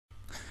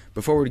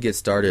Before we get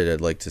started,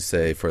 I'd like to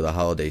say for the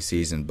holiday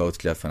season, both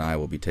Jeff and I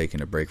will be taking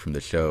a break from the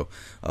show.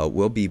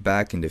 We'll be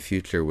back in the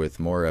future with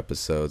more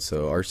episodes,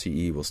 so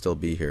RCE will still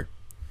be here.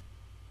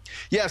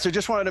 Yeah, so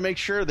just wanted to make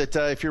sure that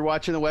if you're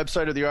watching the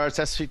website or the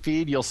RSS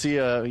feed, you'll see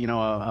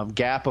a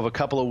gap of a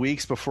couple of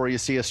weeks before you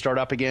see us start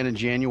up again in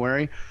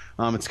January.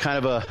 It's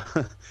kind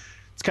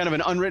of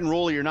an unwritten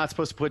rule. You're not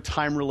supposed to put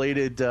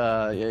time-related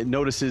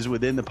notices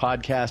within the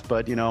podcast,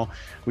 but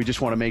we just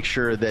want to make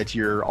sure that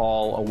you're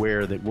all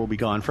aware that we'll be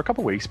gone for a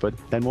couple of weeks, but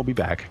then we'll be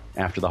back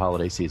after the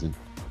holiday season.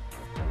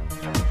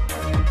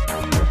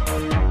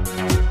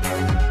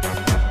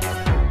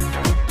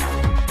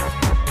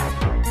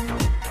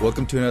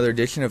 Welcome to another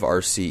edition of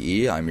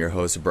RCE. I'm your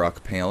host,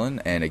 Brock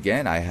Palen, and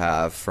again, I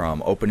have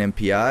from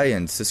OpenMPI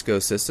and Cisco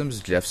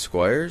Systems, Jeff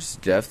Squyres.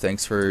 Jeff,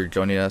 thanks for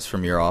joining us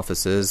from your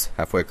offices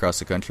halfway across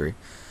the country.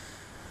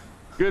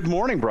 Good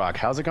morning, Brock.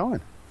 How's it going?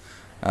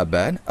 Not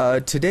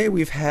bad. Today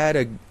we've had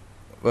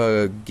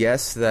a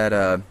guest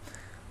that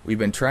we've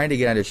been trying to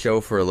get on the show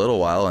for a little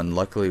while, and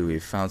luckily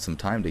we've found some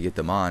time to get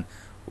them on.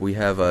 We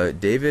have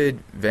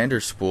David van der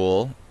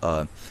Spoel,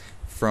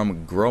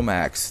 from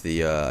Gromacs,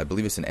 I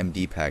believe it's an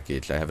MD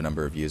package. I have a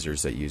number of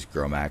users that use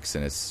Gromacs,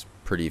 and it's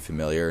pretty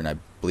familiar, and I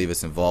believe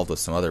it's involved with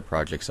some other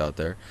projects out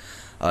there.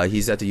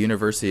 He's at the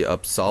University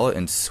of Uppsala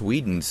in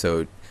Sweden,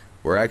 so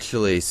we're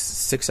actually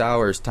 6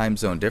 hours time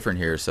zone different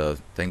here, so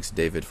thanks,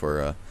 David,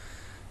 for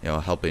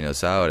helping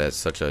us out at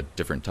such a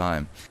different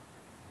time.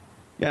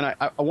 Yeah,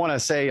 and I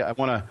want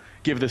to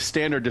give the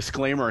standard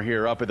disclaimer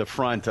here up at the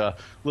front,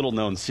 little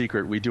known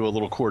secret. We do a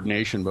little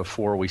coordination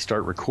before we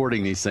start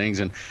recording these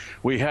things, and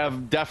we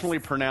have definitely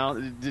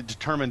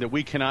determined that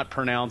we cannot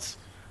pronounce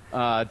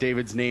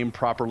David's name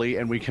properly,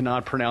 and we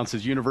cannot pronounce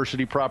his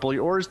university properly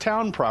or his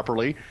town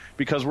properly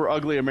because we're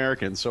ugly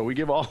Americans. So we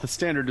give all the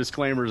standard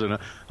disclaimers and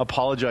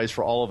apologize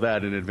for all of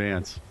that in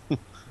advance.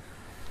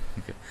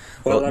 Okay.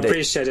 Well, I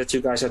appreciate that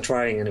you guys are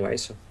trying anyway.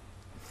 So.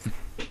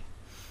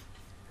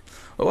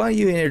 Well, why don't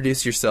you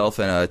introduce yourself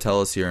and tell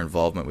us your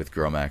involvement with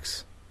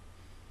Gromacs?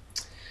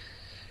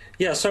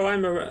 Yeah, so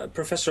I'm a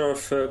professor of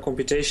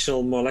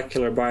Computational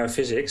Molecular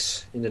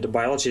Biophysics in the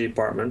biology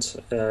department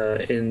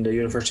in the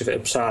University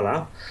of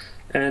Uppsala,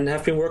 and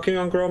have been working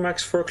on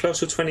Gromacs for close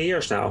to 20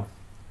 years now.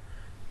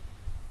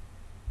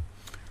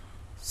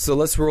 So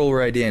let's roll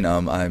right in.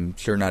 I'm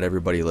sure not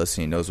everybody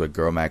listening knows what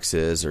Gromacs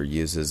is or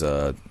uses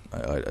a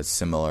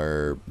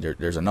similar...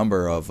 There's a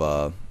number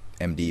of...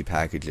 MD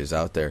packages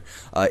out there.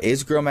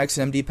 Is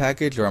Gromacs an MD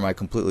package, or am I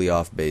completely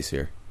off base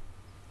here?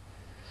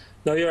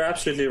 No, you're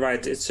absolutely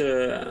right. It's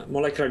a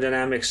molecular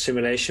dynamics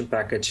simulation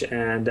package,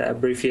 and the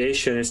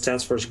abbreviation it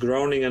stands for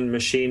Groningen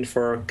Machine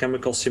for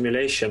Chemical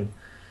Simulation,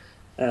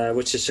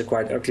 which is a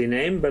quite ugly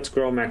name, but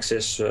Gromacs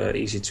is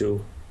easy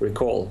to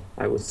recall,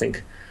 I would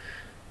think.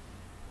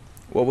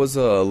 What was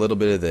a little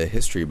bit of the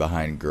history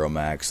behind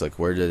Gromacs? Like,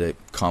 where did it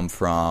come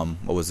from?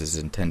 What was its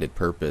intended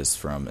purpose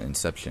from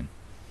inception?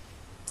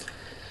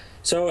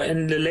 So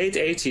in the late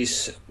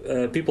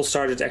 80s, people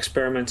started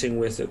experimenting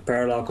with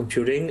parallel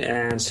computing,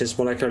 and since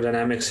molecular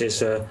dynamics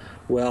is a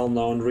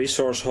well-known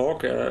resource hog,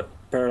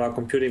 parallel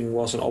computing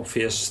was an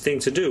obvious thing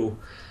to do.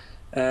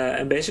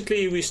 And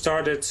basically we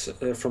started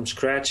from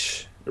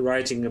scratch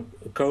writing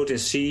a code in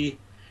C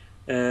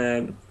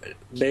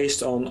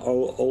based on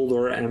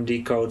older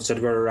MD codes that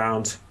were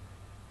around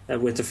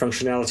with the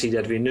functionality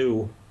that we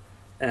knew.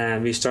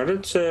 And we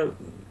started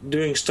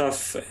doing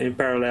stuff in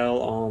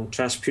parallel on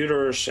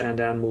transputers, and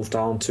then moved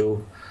on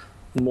to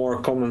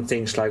more common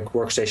things like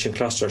workstation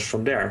clusters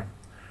from there.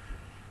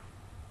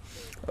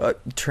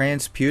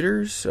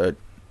 Transputers?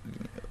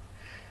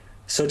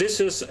 So this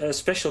is a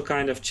special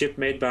kind of chip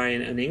made by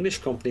an English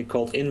company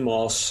called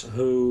Inmos,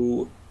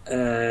 who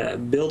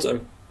built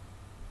a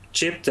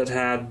chip that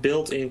had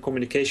built-in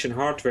communication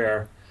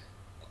hardware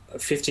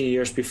 15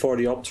 years before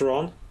the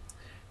Opteron.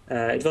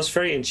 It was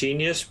very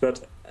ingenious,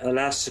 but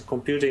alas,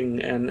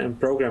 computing and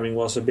programming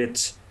was a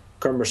bit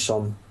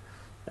cumbersome,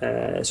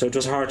 so it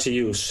was hard to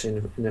use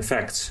in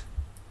effect.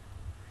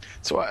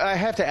 So I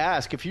have to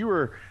ask, if you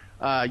were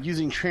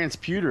using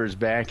transputers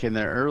back in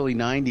the early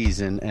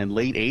 90s and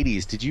late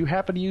 80s, did you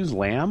happen to use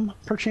LAM,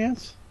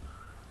 perchance?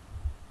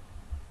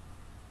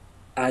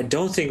 I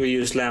don't think we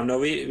used LAM. No,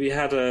 we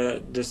had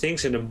the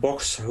things in the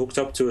box hooked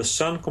up to a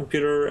Sun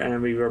computer,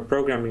 and we were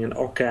programming an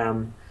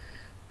Occam,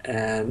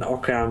 and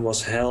Occam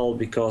was hell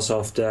because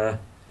of the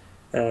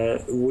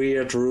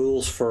weird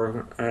rules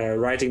for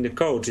writing the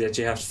code, that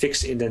you have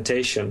fixed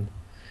indentation.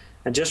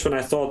 And just when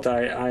I thought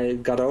I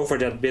got over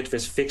that bit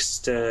with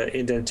fixed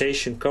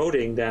indentation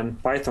coding, then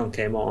Python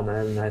came on,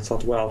 and I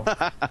thought, well,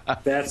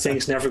 bad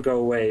things never go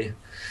away.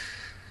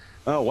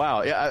 Oh,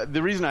 wow. Yeah,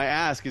 the reason I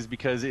ask is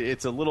because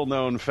it's a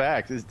little-known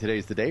fact.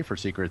 Today's the day for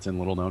secrets and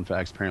little-known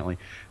facts, apparently,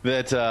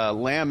 that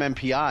LAM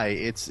MPI,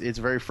 its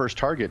very first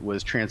target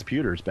was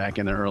transputers back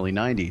in the early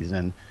 90s,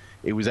 and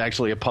it was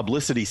actually a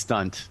publicity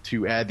stunt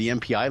to add the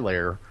MPI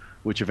layer,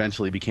 which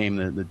eventually became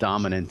the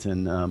dominant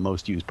and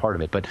most used part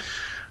of it. But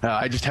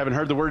I just haven't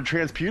heard the word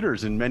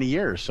transputers in many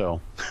years,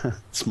 so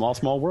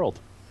small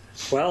world.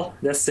 Well,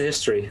 that's the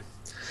history.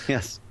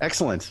 Yes,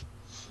 excellent.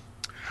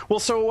 Well,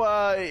 so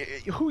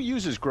who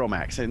uses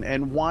Gromacs,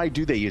 and why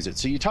do they use it?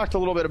 So you talked a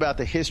little bit about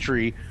the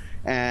history,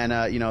 and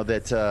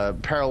that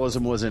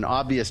parallelism was an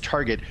obvious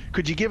target.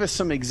 Could you give us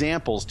some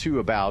examples too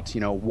about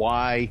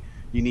why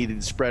you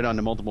needed to spread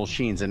onto multiple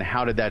machines, and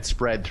how did that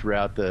spread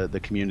throughout the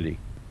community?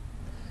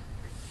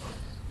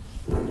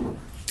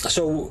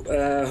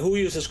 So who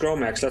uses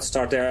Gromacs? Let's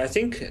start there. I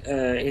think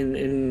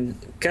in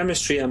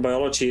chemistry and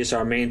biology is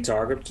our main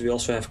target. We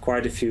also have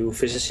quite a few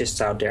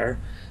physicists out there.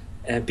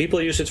 And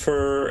people use it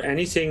for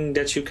anything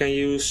that you can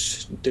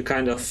use the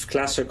kind of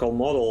classical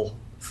model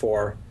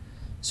for.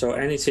 So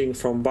anything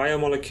from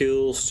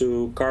biomolecules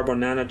to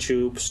carbon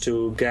nanotubes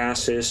to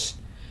gases.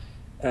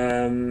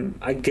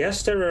 I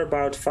guess there are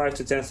about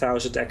 5,000 to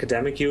 10,000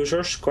 academic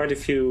users, quite a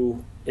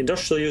few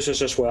industrial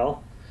users as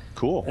well.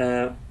 Cool.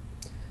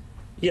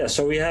 Yeah,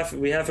 so we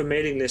have a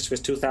mailing list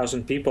with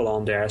 2,000 people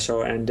on there.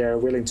 So and they're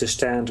willing to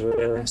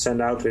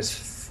send out with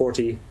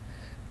 40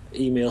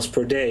 emails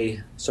per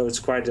day. So it's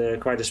quite a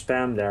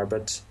spam there.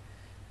 But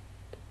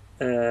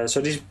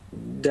so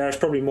there's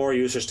probably more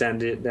users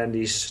than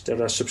these that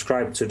are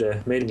subscribed to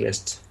the mailing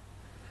list.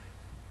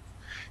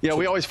 Yeah,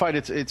 we always find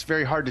it's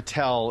very hard to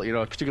tell,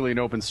 particularly in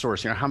open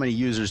source, how many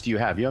users do you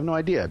have? You have no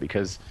idea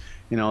because,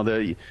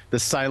 the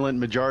silent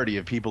majority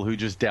of people who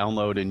just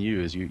download and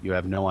use, you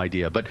have no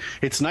idea. But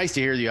it's nice to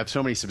hear you have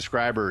so many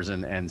subscribers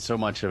and so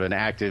much of an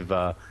active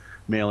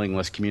mailing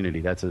list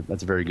community. That's a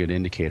very good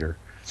indicator.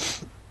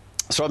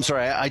 So I'm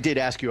sorry, I did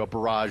ask you a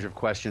barrage of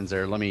questions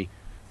there. Let me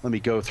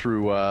go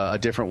through a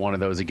different one of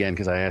those again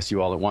because I asked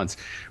you all at once.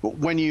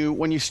 When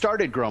you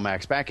started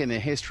Gromacs, back in the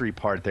history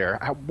part there,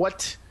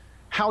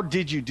 how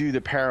did you do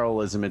the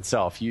parallelism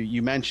itself?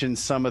 You mentioned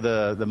some of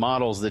the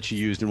models that you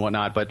used and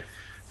whatnot, but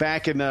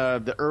back in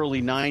the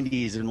early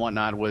 90s and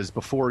whatnot was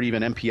before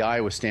even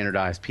MPI was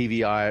standardized.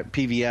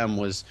 PVM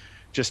was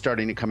just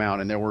starting to come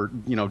out, and there were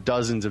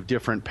dozens of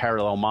different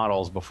parallel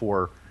models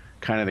before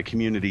kind of the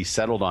community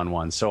settled on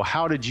one. So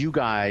how did you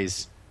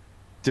guys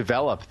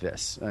develop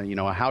this?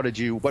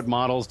 What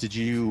models did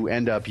you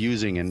end up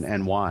using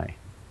and why?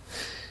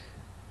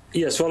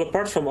 Yes, well,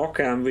 apart from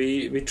Occam,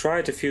 we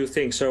tried a few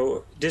things.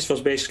 So this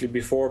was basically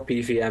before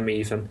PVM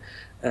even.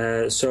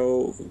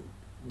 So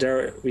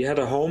there we had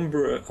a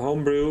homebrewed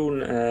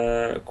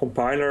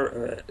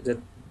compiler that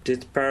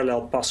did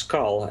parallel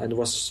Pascal, and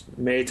was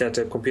made at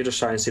the computer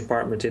science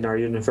department in our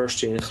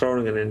university in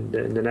Groningen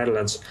in the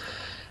Netherlands.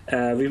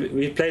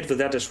 We played with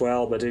that as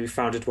well, but we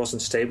found it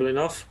wasn't stable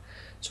enough.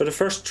 So the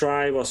first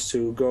try was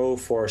to go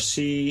for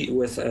C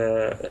with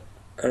a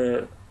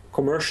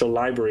commercial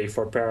library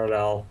for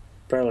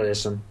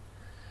parallelism.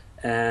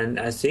 And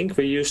I think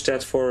we used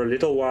that for a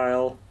little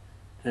while,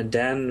 and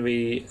then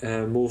we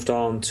moved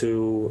on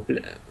to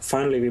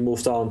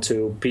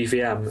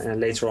PVM and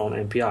later on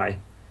MPI.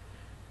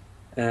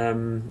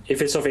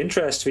 If it's of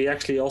interest, we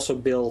actually also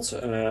built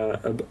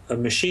a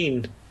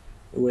machine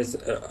with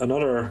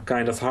another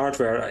kind of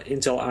hardware,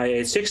 Intel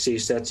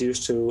i860s, that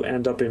used to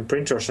end up in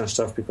printers and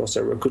stuff because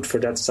they were good for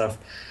that stuff,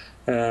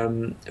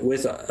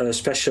 with a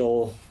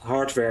special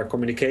hardware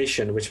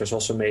communication, which was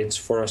also made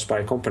for us by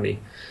a company.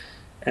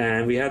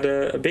 And we had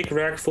a big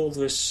rack full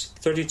with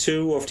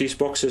 32 of these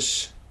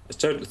boxes,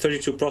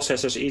 32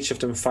 processors, each of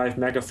them 5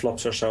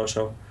 megaflops or so.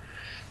 So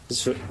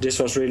this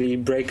was really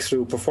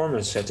breakthrough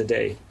performance at the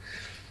day.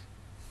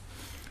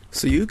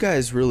 So you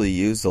guys really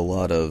used a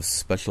lot of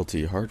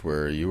specialty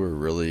hardware. You were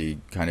really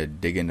kind of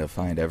digging to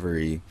find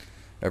every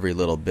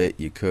little bit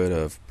you could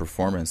of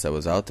performance that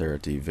was out there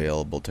at the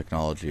available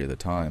technology at the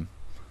time.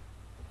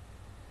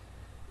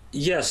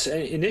 Yes,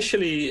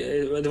 initially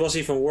it was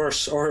even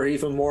worse, or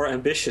even more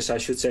ambitious, I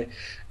should say,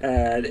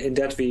 in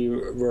that we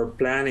were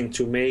planning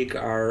to make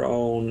our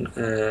own,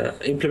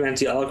 implement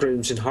the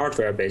algorithms in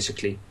hardware,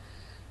 basically.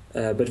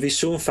 But we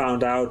soon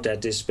found out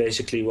that this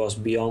basically was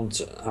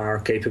beyond our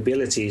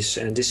capabilities,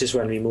 and this is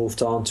when we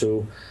moved on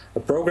to a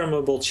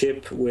programmable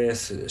chip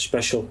with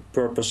special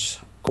purpose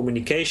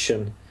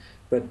communication,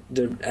 but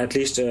at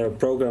least a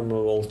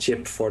programmable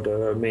chip for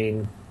the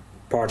main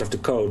part of the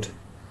code.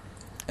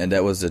 And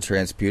that was the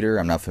transputer?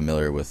 I'm not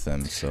familiar with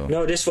them, so...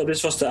 No, this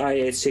was the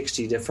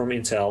i860 from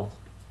Intel.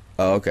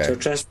 Oh, okay. So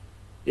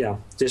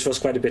this was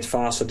quite a bit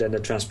faster than the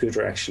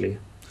transputer, actually.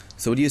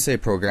 So when you say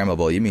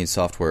programmable, you mean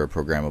software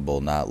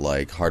programmable, not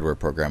like hardware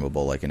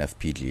programmable like an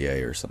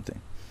FPGA or something?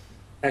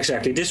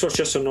 Exactly. This was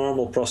just a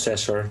normal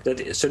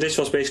processor. So this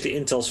was basically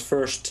Intel's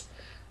first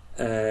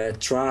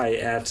try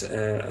at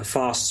a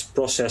fast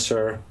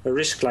processor, a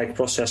RISC-like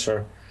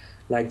processor,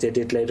 like they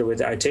did later with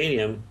the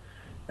Itanium,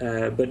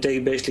 but they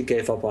basically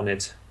gave up on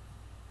it.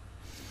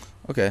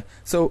 Okay,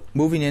 so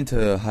moving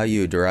into how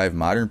you derive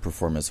modern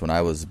performance, when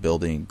I was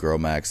building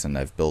Gromacs, and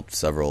I've built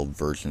several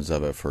versions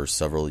of it for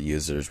several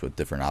users with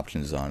different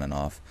options on and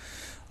off,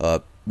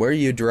 where are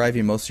you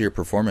deriving most of your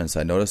performance?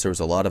 I noticed there was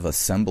a lot of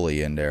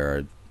assembly in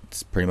there.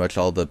 It's pretty much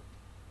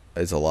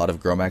is a lot of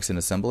Gromacs in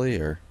assembly,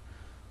 or?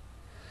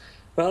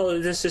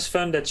 Well, this is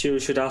fun that you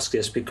should ask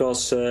this,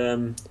 because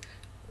from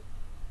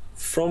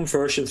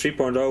version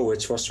 3.0,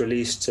 which was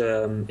released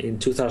in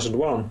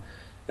 2001,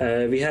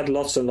 we had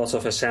lots and lots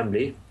of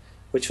assembly,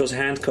 which was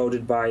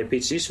hand-coded by a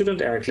PhD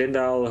student, Eric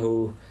Lindahl,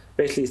 who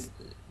basically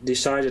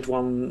decided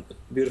one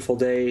beautiful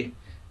day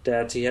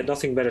that he had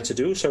nothing better to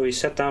do, so he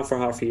sat down for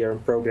half a year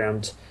and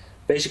programmed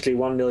basically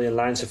 1 million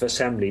lines of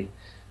assembly.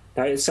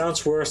 Now, it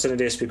sounds worse than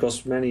it is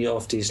because many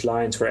of these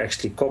lines were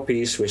actually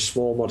copies with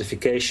small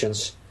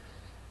modifications.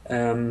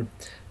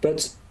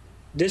 But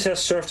this has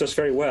served us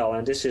very well,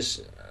 and this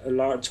is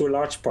to a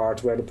large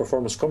part where the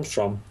performance comes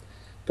from.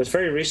 But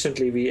very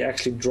recently, we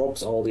actually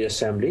dropped all the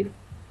assembly.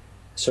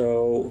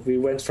 So we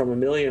went from 1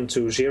 million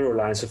to 0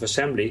 lines of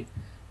assembly.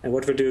 And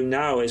what we're doing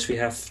now is we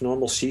have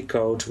normal C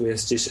code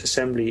with this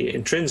assembly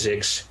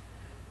intrinsics,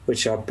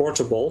 which are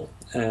portable,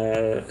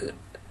 and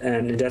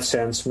in that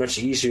sense much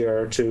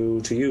easier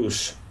to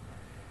use.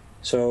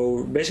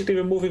 So basically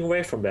we're moving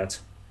away from that.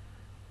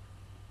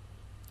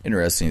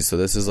 Interesting. So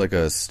this is like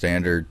a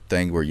standard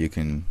thing where you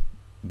can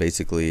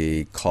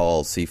basically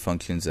call C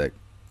functions that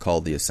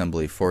call the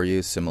assembly for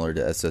you, similar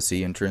to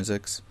SSE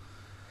intrinsics?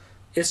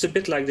 It's a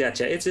bit like that,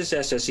 yeah. It is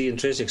SSE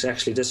intrinsics,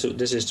 actually. This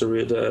is the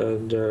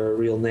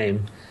real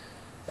name.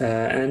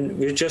 And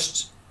we're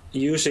just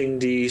using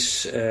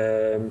these,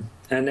 and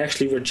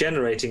actually we're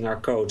generating our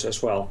code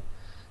as well.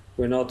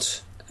 We're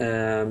not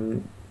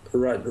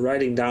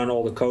writing down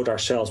all the code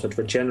ourselves, but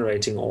we're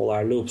generating all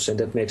our loops, and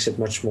that makes it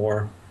much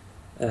more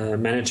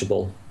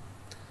manageable.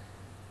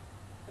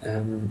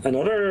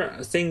 Another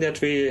thing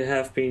that we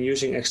have been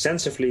using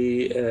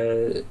extensively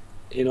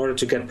in order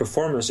to get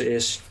performance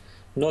is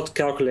not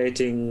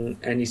calculating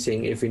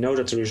anything if we know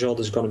that the result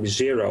is going to be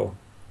 0.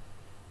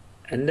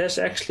 And there's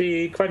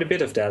actually quite a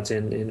bit of that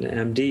in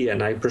MD,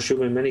 and I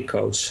presume in many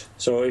codes.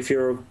 So if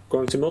you're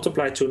going to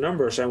multiply two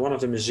numbers and one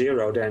of them is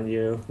 0, then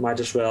you might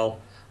as well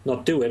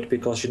not do it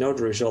because you know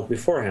the result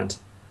beforehand.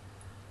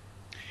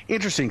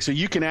 Interesting. So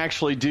you can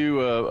actually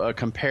do a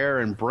compare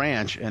and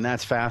branch, and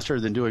that's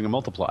faster than doing a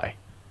multiply,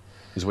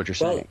 is what you're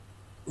saying.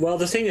 Well,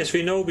 the thing is,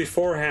 we know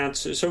beforehand,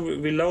 so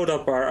we load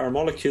up our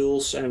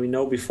molecules and we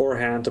know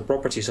beforehand the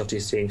properties of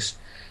these things.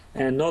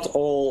 And not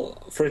all,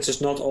 for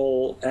instance, not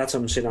all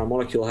atoms in our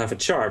molecule have a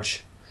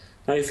charge.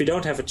 Now, if we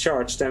don't have a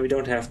charge, then we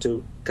don't have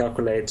to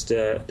calculate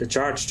the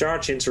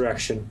charge-charge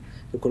interaction,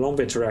 the Coulomb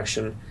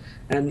interaction.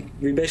 And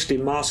we basically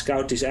mask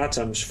out these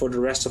atoms for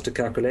the rest of the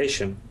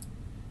calculation.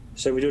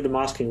 So we do the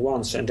masking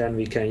once, and then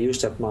we can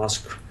use that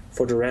mask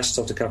for the rest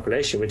of the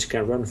calculation, which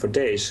can run for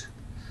days.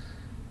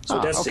 So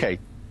that's okay.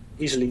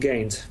 Easily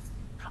gained.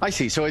 I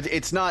see. So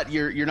it's not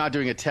you're not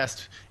doing a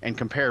test and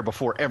compare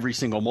before every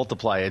single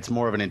multiply. It's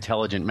more of an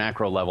intelligent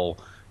macro level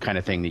kind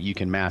of thing that you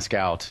can mask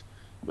out,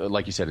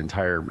 like you said,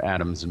 entire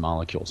atoms and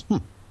molecules.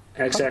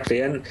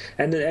 Exactly, and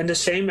the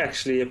same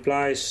actually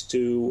applies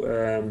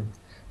to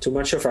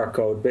much of our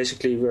code.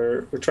 Basically,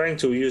 we're trying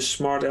to use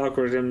smart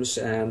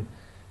algorithms and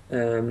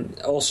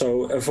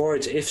also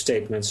avoid if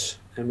statements.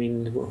 I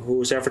mean,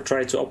 who's ever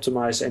tried to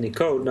optimize any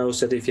code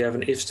knows that if you have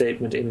an if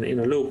statement in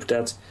a loop,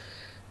 that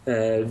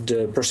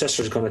the processor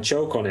is going to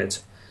choke on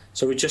it.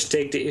 So we just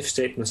take the if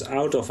statements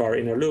out of our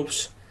inner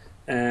loops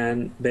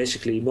and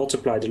basically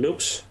multiply the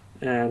loops,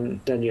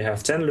 and then you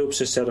have 10 loops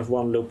instead of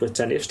one loop with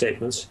 10 if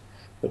statements,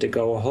 but they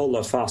go a whole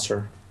lot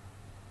faster.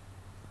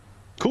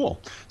 Cool.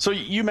 So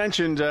you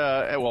mentioned,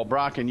 well,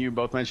 Brock and you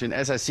both mentioned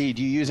SSE.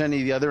 Do you use any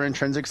of the other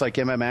intrinsics like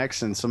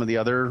MMX and some of the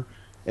other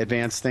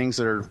advanced things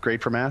that are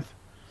great for math?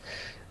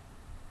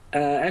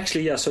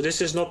 Actually, yeah. So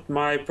this is not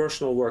my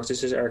personal work.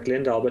 This is Eric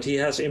Lindahl, but he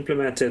has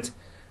implemented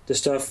the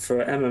stuff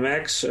for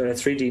MMX,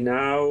 3D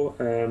Now,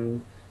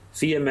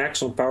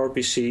 VMX on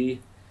PowerPC.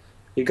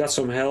 We got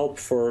some help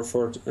for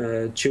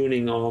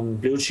tuning on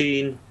Blue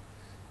Gene.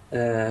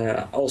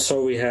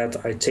 Also, we had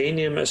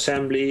Itanium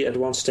assembly at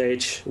one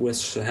stage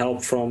with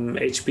help from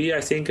HP,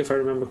 I think, if I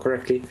remember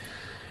correctly.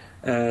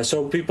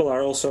 So people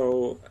are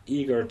also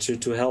eager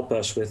to help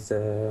us with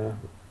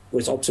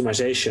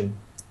optimization.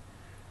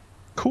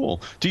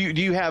 Cool. Do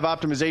you have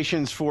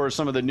optimizations for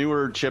some of the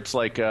newer chips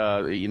like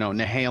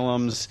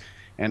Nehalem's?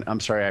 And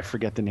I'm sorry, I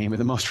forget the name of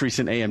the most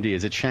recent AMD.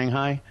 Is it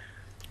Shanghai?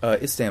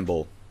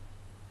 Istanbul.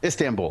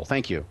 Istanbul.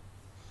 Thank you.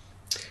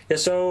 Yeah.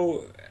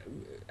 So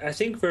I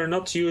think we're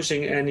not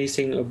using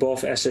anything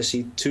above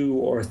SSE 2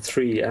 or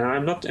 3, and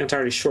I'm not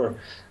entirely sure.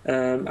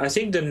 I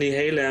think the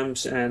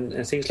Nehalems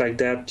and things like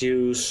that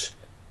use,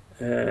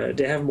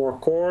 they have more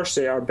cores,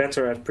 they are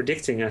better at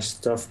predicting and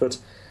stuff, but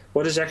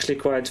what is actually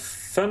quite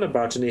fun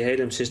about the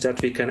Nehalems is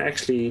that we can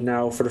actually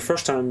now, for the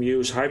first time,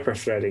 use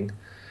hyperthreading.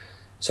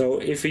 So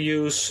if we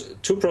use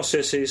two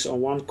processes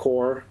on one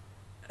core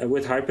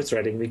with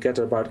hyperthreading, we get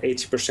about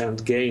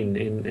 80% gain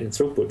in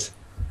throughput.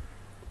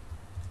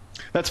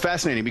 That's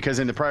fascinating because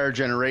in the prior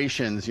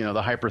generations, the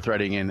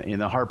hyperthreading in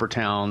the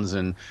Harper-Towns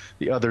and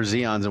the other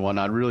Xeons and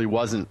whatnot really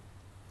wasn't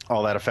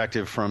all that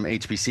effective from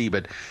HPC.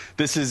 But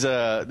this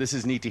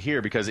is neat to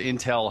hear because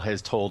Intel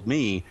has told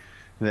me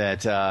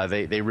that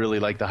they really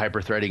like the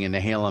hyperthreading in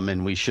Nehalem,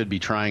 and we should be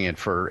trying it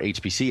for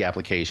HPC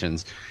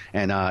applications.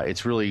 And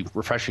it's really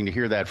refreshing to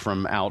hear that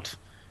from out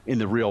in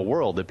the real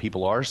world that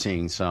people are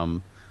seeing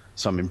some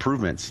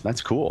improvements.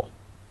 That's cool.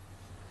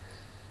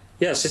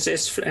 Yes,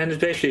 it's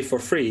basically for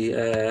free.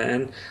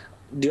 And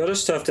the other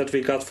stuff that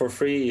we got for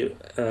free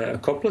a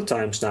couple of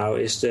times now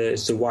is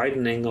the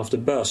widening of the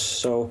bus.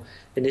 So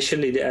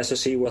initially the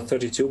SSE was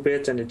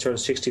 32-bit and it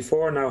turned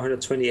 64, now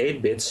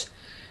 128 bits.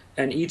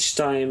 And each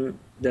time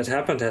that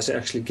happened has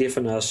actually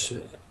given us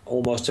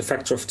almost a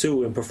factor of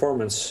 2 in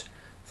performance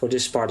for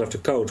this part of the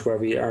code where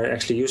we are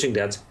actually using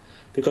that,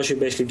 because you're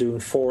basically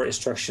doing 4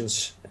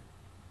 instructions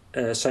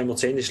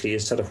simultaneously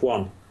instead of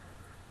 1.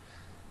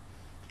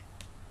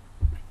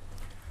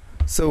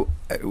 So,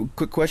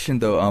 quick question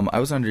though. I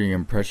was under the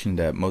impression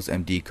that most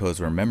MD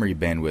codes were memory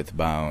bandwidth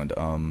bound.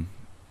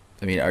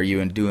 I mean, are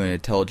you doing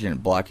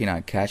intelligent blocking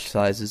on cache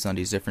sizes on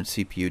these different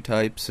CPU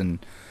types and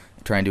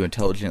trying to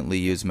intelligently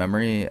use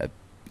memory? I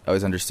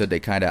always understood they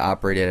kind of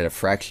operated at a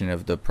fraction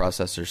of the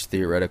processor's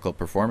theoretical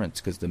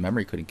performance because the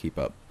memory couldn't keep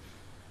up.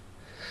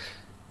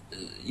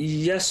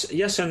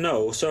 Yes and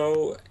no.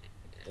 So,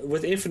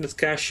 with infinite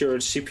cache, you're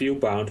CPU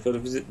bound,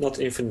 but with not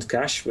infinite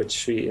cache,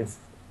 which we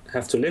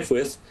have to live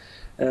with.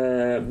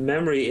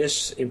 Memory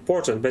is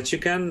important, but you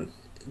can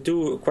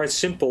do quite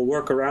simple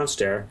workarounds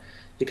there.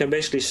 You can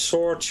basically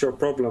sort your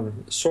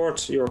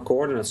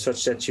coordinates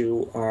such that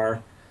you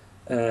are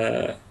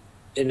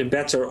in a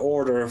better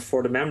order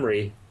for the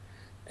memory,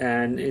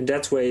 and in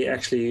that way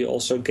actually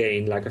also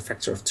gain like a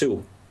factor of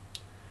 2.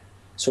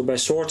 So by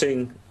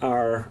sorting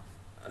our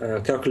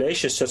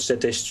calculations such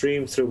that they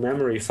stream through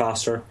memory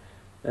faster,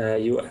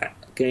 you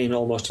gain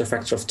almost a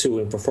factor of 2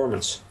 in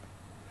performance.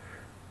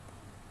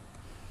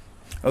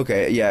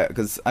 Okay, yeah,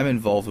 because I'm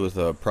involved with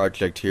a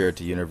project here at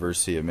the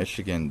University of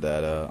Michigan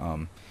that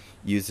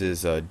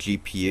uses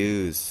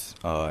GPUs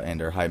and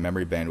their high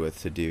memory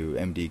bandwidth to do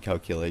MD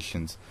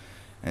calculations,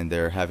 and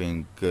they're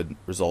having good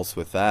results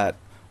with that.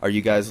 Are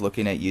you guys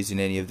looking at using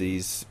any of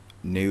these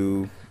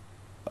new,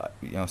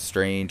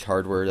 strange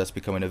hardware that's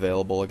becoming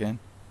available again?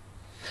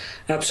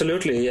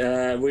 Absolutely.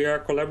 We are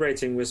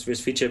collaborating with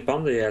Vijay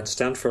Pandey at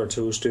Stanford,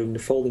 who's doing the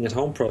Folding at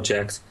Home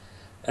project.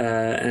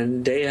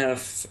 And they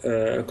have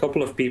a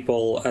couple of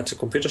people at the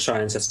computer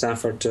science at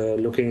Stanford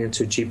looking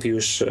into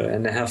GPUs,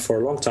 and they have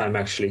for a long time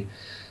actually.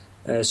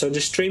 So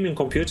the streaming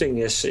computing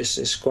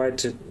is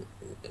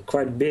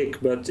quite big,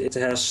 but it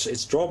has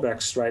its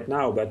drawbacks right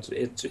now. But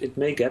it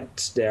may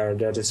get there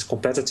that it's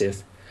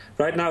competitive.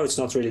 Right now, it's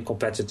not really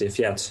competitive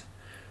yet,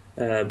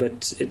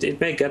 but it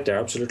may get there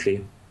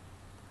absolutely.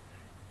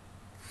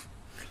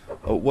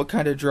 What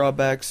kind of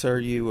drawbacks are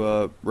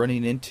you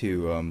running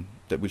into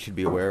that we should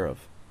be aware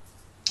of?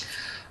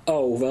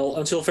 Oh, well,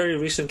 until very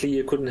recently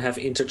you couldn't have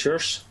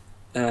integers,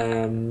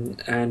 and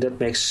that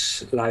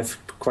makes life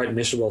quite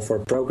miserable for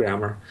a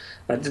programmer.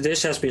 But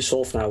this has been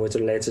solved now with the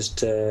latest,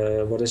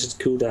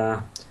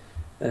 CUDA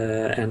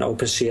and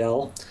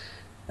OpenCL.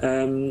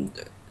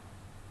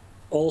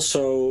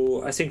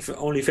 Also, I think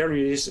only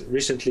very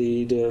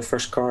recently the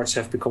first cards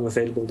have become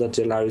available that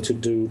allow you to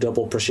do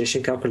double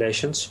precision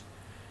calculations.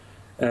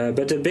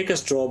 But the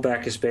biggest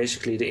drawback is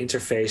basically the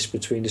interface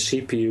between the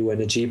CPU and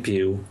the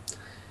GPU.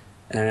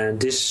 And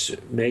this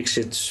makes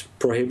it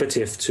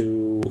prohibitive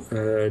to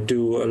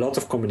do a lot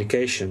of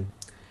communication.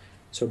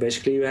 So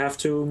basically you have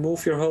to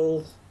move your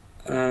whole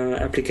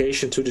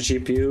application to the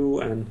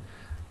GPU and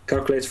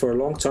calculate for a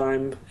long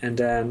time and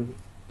then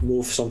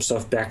move some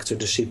stuff back to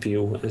the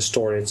CPU and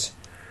store it.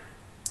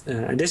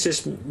 And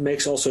this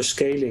makes also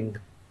scaling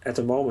at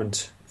the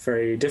moment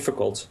very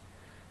difficult.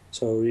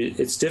 So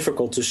it's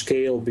difficult to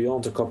scale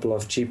beyond a couple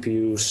of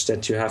GPUs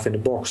that you have in the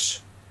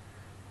box.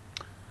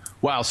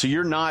 Wow, so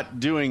you're not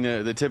doing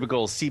the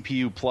typical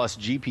CPU plus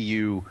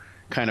GPU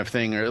kind of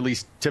thing, or at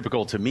least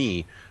typical to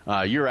me.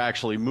 You're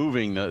actually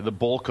moving the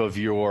bulk of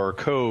your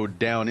code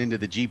down into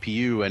the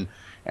GPU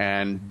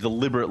and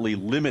deliberately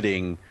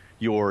limiting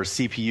your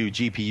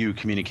CPU-GPU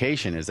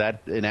communication. Is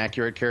that an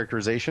accurate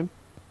characterization?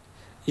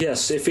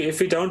 Yes, if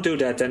we don't do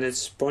that, then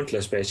it's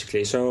pointless,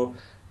 basically. So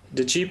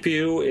the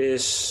GPU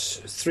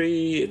is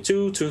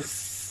 2 to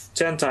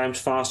 10 times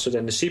faster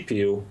than the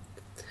CPU.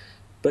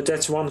 But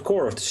that's one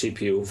core of the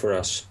CPU for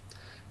us.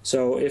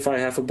 So if I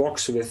have a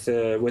box with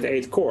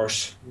 8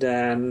 cores,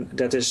 then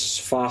that is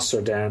faster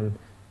than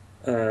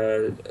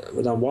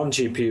one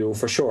GPU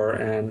for sure.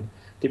 And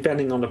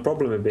depending on the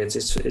problem a bit,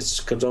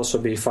 it could also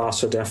be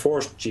faster than 4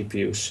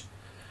 GPUs.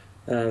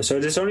 So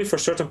it is only for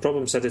certain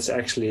problems that it's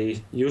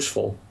actually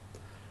useful.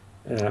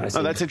 I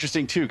think. That's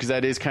interesting too, because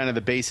that is kind of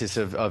the basis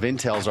of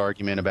Intel's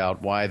argument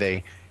about why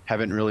they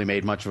haven't really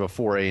made much of a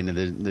foray into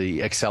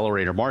the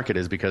accelerator market,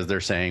 is because they're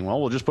saying, well,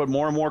 we'll just put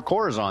more and more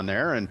cores on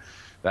there and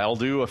that'll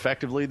do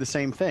effectively the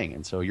same thing.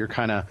 And so you're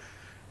kind of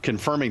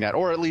confirming that,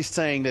 or at least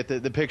saying that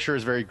the picture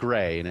is very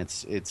gray and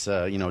it's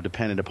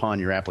dependent upon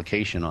your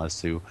application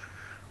as to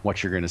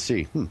what you're going to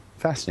see.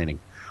 Fascinating.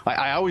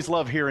 I always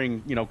love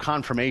hearing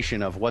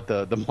confirmation of what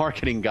the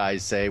marketing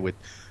guys say with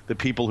the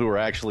people who are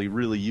actually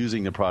really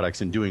using the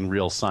products and doing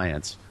real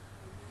science.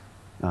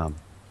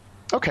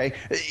 Okay,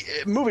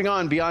 moving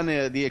on beyond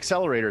the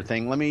accelerator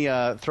thing, let me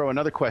throw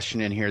another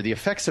question in here. The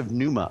effects of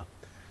NUMA.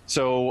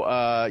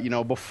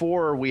 So,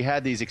 before we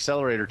had these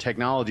accelerator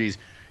technologies,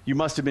 you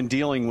must have been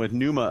dealing with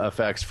NUMA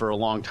effects for a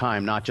long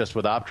time, not just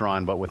with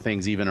Opteron, but with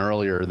things even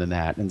earlier than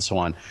that and so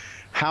on.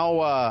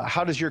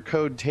 How does your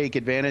code take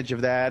advantage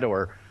of that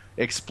or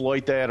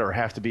exploit that or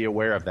have to be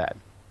aware of that?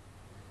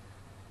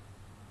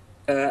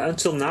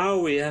 Until now,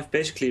 we have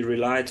basically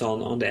relied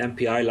on the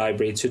MPI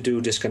library to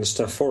do this kind of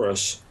stuff for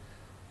us.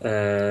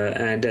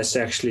 And that's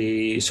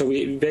actually, so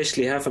we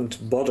basically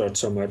haven't bothered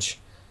so much.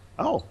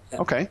 Oh,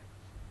 okay.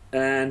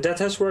 And that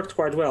has worked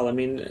quite well. I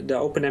mean, the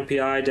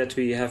OpenMPI that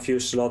we have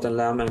used a lot and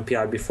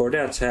LambMPI before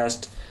that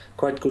has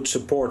quite good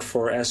support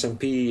for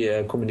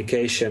SMP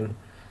communication.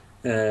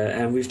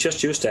 And we've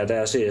just used that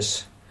as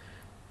is.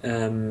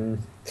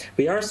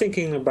 We are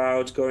thinking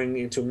about going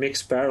into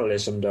mixed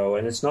parallelism, though,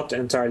 and it's not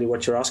entirely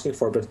what you're asking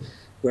for, but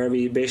where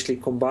we basically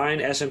combine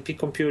SMP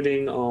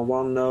computing on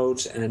one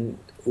node and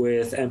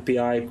with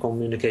MPI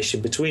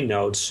communication between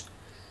nodes.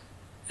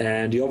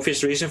 And the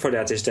obvious reason for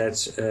that is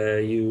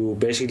that you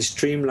basically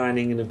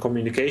streamlining the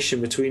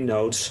communication between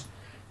nodes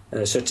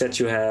such that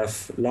you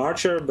have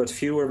larger but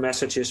fewer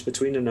messages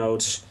between the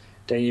nodes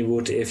than you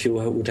would if you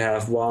would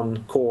have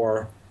one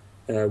core,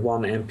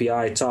 one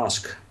MPI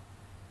task,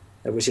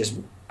 which is,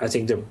 I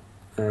think,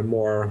 the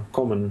more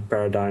common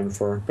paradigm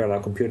for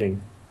parallel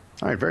computing.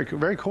 All right, very,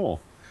 very cool.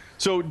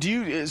 So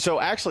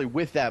actually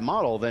with that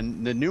model,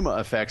 then the NUMA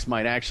effects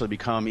might actually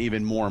become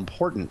even more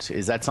important.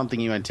 Is that something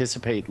you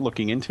anticipate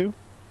looking into?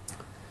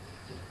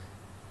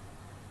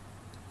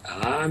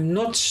 I'm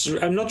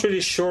not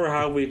really sure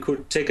how we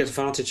could take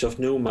advantage of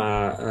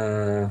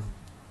NUMA.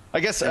 I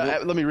guess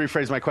let me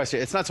rephrase my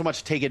question. It's not so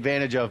much take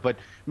advantage of, but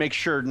make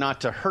sure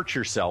not to hurt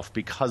yourself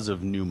because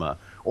of NUMA.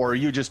 Or are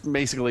you just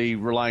basically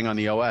relying on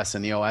the OS,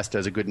 and the OS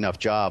does a good enough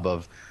job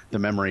of the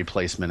memory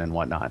placement and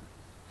whatnot?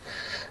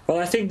 Well,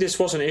 I think this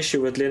was an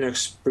issue with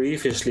Linux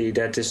previously,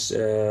 that this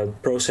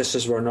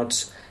processors were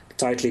not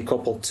tightly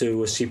coupled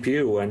to a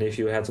CPU, and if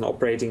you had an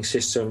operating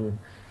system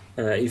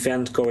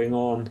event going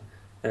on,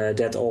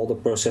 that all the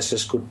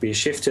processes could be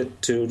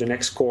shifted to the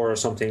next core or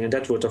something, and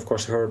that would, of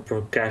course, hurt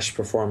cache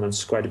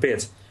performance quite a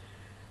bit.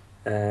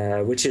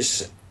 Which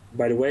is,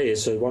 by the way,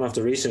 is one of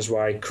the reasons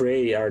why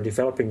Cray are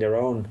developing their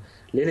own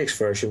Linux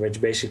version, which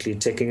basically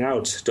taking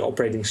out the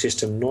operating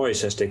system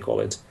noise, as they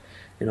call it,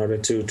 in order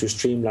to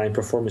streamline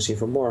performance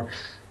even more.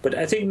 But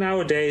I think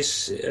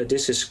nowadays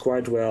this is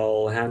quite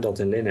well handled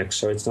in Linux,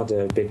 so it's not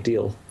a big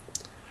deal.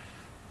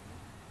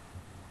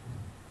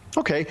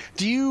 Okay.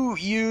 Do you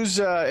use,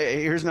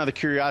 here's another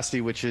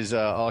curiosity, which is,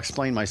 I'll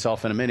explain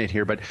myself in a minute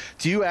here, but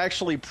do you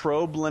actually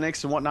probe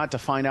Linux and whatnot to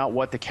find out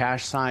what the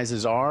cache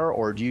sizes are,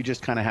 or do you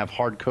just kind of have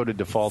hard-coded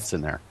defaults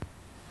in there?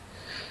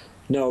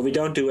 No, we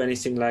don't do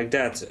anything like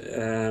that.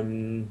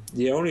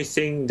 The only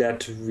thing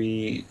that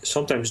we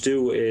sometimes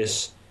do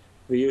is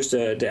we use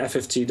the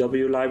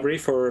FFTW library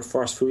for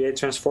fast Fourier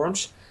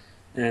transforms,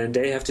 and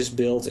they have this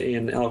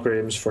built-in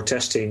algorithms for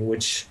testing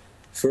which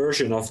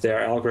version of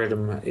their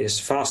algorithm is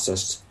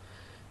fastest.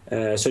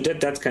 So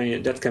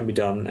that can be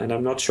done, and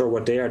I'm not sure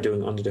what they are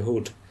doing under the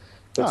hood.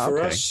 But for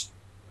us,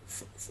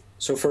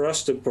 for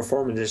us, the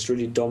performance is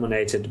really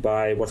dominated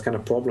by what kind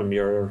of problem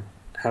you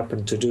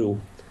happen to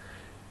do.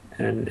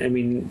 And I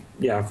mean,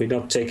 yeah, we're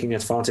not taking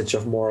advantage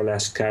of more or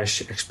less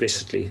cache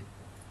explicitly.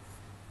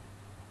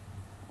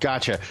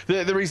 Gotcha.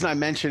 The reason I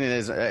mention it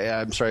is,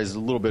 I'm sorry, is a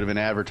little bit of an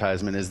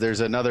advertisement, is there's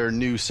another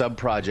new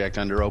sub-project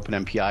under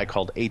OpenMPI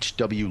called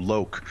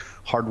HWLoc,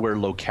 Hardware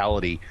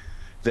Locality,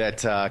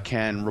 that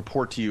can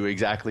report to you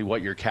exactly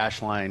what your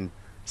cache line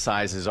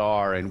sizes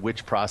are and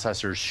which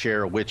processors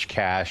share which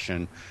cache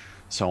and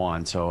so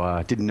on. So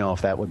I didn't know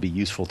if that would be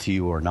useful to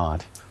you or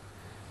not.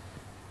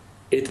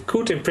 It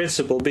could, in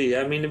principle, be.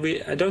 I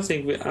mean, I don't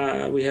think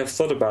we have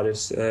thought about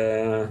it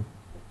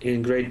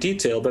in great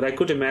detail, but I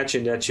could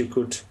imagine that you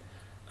could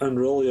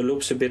unroll your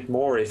loops a bit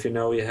more if you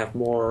have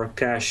more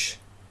cache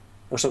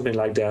or something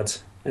like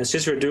that. And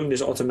since we're doing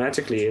this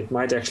automatically, it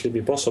might actually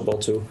be possible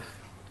to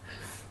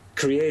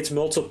create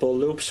multiple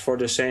loops for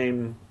the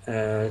same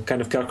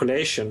kind of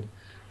calculation,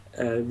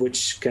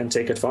 which can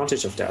take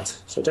advantage of that.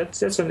 So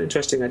that's an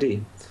interesting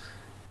idea.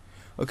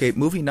 Okay,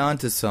 moving on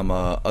to some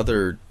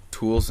other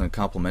tools and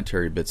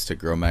complementary bits to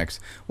Gromacs.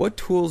 What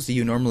tools do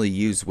you normally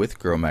use with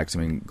Gromacs? I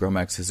mean,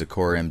 Gromacs is a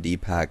core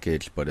MD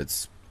package, but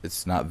it's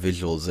not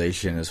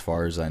visualization as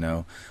far as I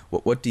know.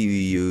 What do you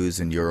use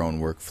in your own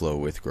workflow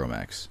with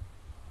Gromacs?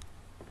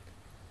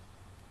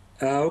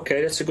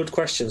 Okay, that's a good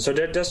question. So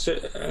there's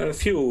a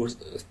few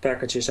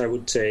packages, I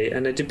would say,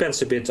 and it depends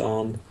a bit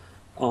on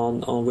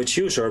which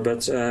user.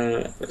 But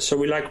so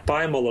we like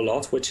PyMol a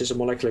lot, which is a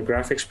molecular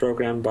graphics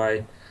program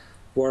by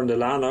Warren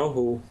Delano,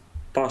 who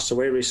passed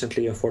away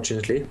recently,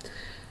 unfortunately.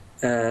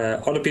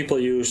 Other people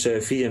use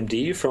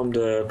VMD from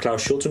the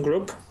Klaus Schulten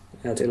group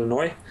at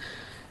Illinois.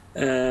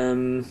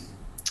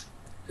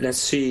 Let's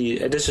see.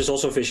 This is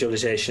also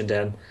visualization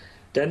then.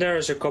 Then there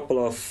is a couple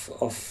of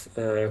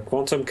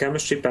quantum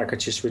chemistry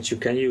packages which you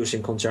can use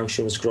in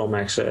conjunction with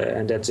Gromacs,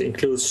 and that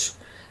includes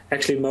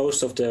actually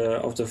most of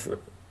the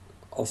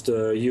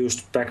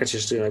used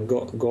packages,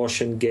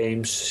 Gaussian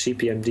games,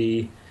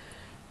 CPMD,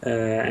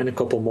 and a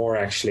couple more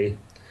actually.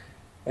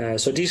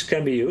 So these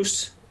can be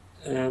used.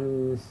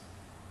 Then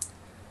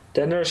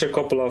there's a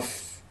couple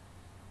of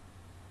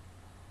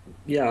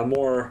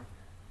more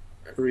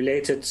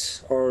related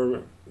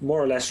or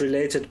more or less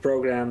related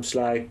programs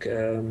like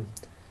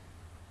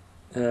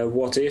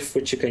What If,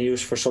 which you can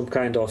use for some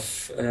kind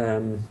of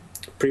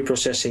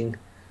pre-processing.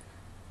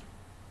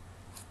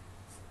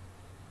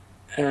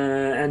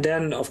 And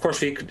then, of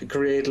course, we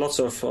create lots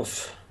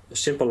of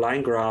simple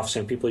line graphs,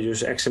 and people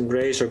use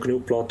XMGrace or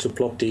GNU-plot to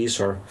plot these,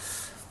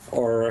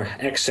 or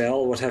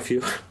Excel, what have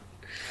you.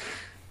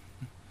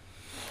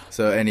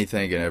 So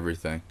anything and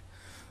everything.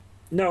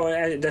 No,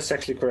 that's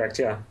actually correct,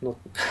 yeah.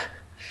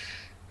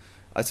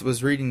 I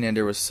was reading, and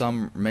there was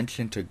some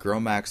mention to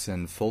Gromacs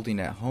and folding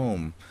at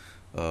home.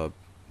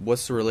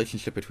 What's the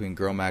relationship between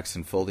Gromacs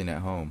and folding at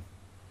home?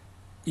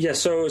 Yeah,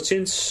 so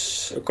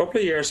since a couple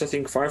of years, I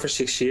think 5 or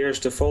 6 years,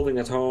 the Folding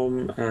at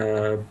Home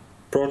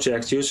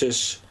project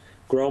uses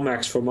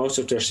Gromacs for most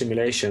of their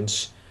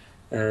simulations.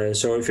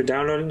 So if you're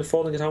downloading the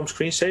Folding at Home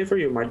screensaver,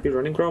 you might be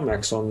running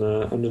Gromacs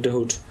under the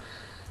hood.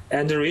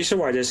 And the reason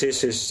why this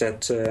is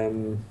that,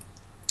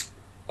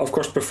 of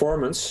course,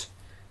 performance.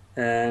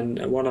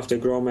 And one of the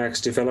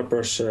Gromacs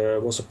developers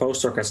was a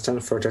postdoc at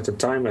Stanford at the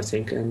time, I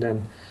think. And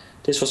then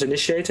this was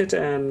initiated,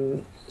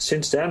 and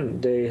since then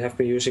they have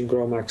been using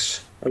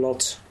Gromacs a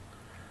lot.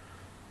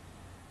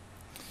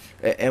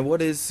 And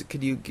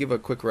could you give a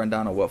quick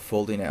rundown of what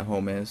Folding at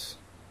Home is?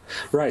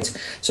 Right.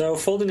 So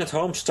Folding at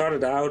Home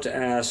started out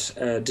as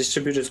a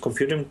distributed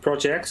computing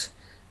project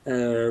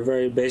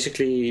where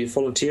basically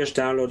volunteers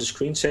download a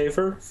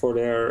screensaver for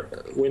their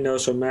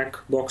Windows or Mac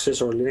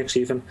boxes or Linux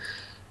even,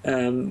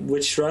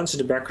 which runs in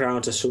the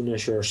background as soon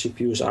as your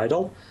CPU is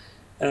idle.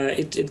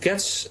 It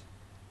gets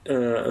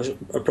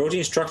a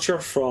protein structure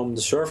from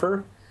the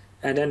server,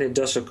 and then it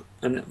does a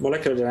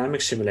molecular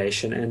dynamics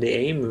simulation, and the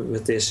aim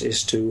with this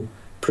is to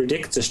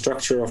predict the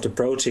structure of the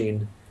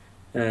protein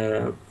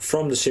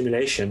from the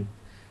simulation.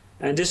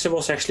 And this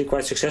was actually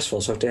quite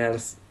successful, so they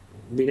have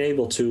been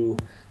able to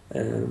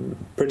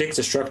predict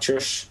the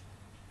structures,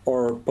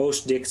 or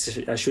post-dict,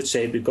 I should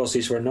say, because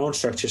these were known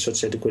structures,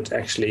 so they could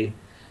actually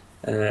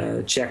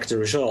check the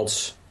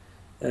results.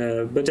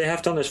 But they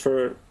have done this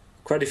for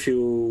quite a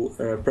few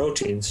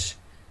proteins.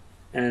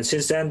 And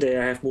since then, they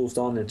have moved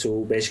on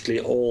into basically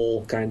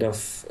all kind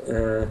of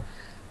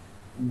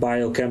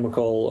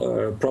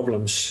biochemical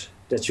problems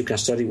that you can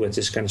study with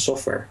this kind of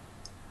software.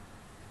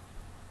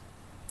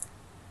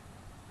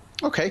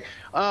 Okay.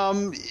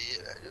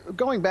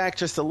 Going back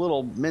just a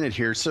little minute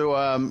here.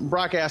 So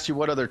Brock asked you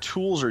what other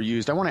tools are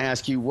used. I want to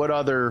ask you what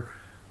other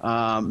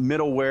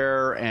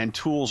middleware and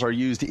tools are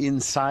used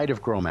inside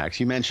of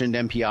Gromacs. You mentioned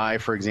MPI,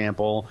 for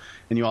example,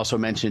 and you also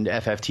mentioned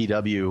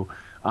FFTW.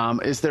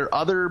 Is there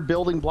other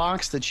building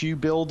blocks that you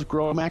build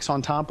Gromacs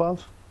on top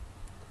of?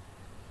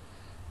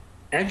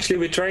 Actually,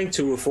 we're trying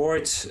to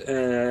avoid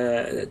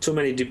too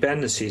many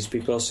dependencies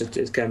because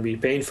it can be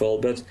painful.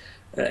 But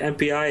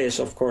MPI is,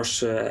 of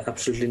course,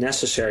 absolutely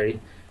necessary.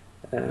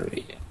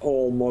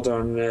 All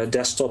modern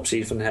desktops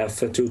even have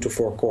 2 to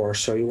 4 cores,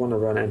 so you want to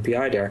run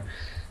MPI there.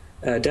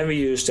 Then we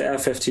use the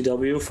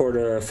FFTW for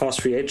the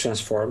fast Fourier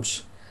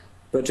transforms.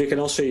 But we can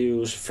also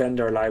use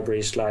vendor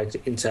libraries like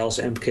Intel's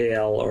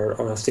MKL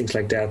or things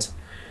like that.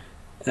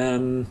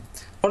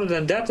 Other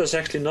than that, there's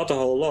actually not a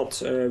whole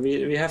lot.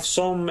 We have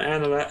some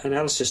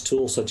analysis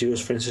tools that use,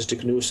 for instance, the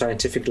GNU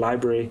Scientific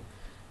Library.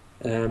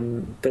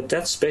 But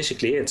that's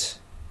basically it.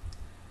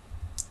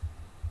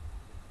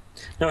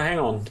 No, hang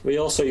on. We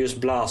also use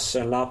BLAS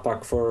and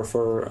LAPAC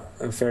for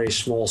a very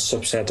small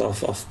subset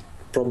of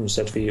problems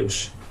that we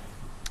use.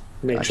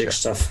 Matrix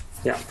stuff.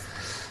 Yeah.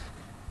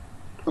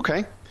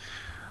 Okay.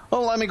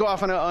 Well, let me go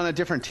off on a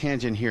different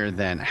tangent here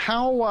then.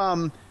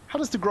 How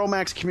does the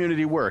Gromacs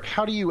community work?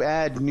 How do you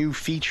add new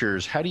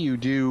features? How do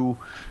you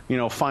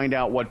find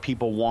out what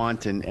people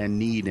want and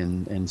need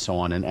and so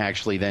on, and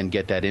actually then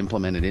get that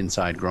implemented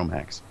inside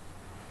Gromacs?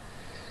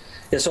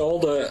 Yeah, so all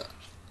the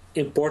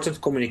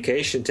important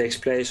communication takes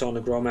place on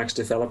the Gromacs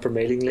developer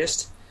mailing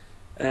list.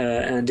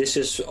 And this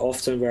is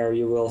often where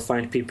you will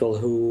find people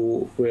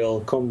who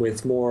will come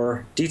with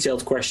more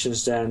detailed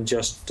questions than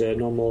just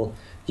normal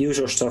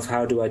user stuff.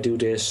 How do I do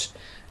this?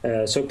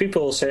 So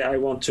people say, I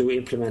want to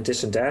implement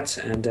this and that,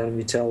 and then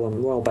we tell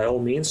them, well, by all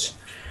means.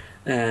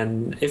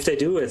 And if they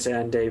do it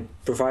and they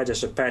provide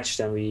us a patch,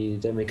 then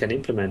we can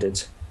implement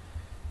it.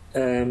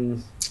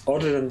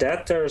 Other than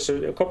that, there's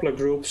a couple of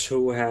groups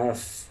who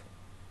have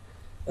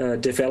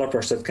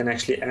developers that can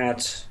actually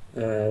add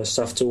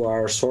stuff to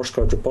our source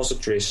code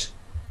repositories.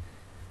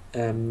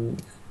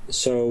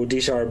 So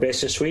these are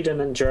based in Sweden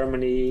and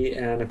Germany,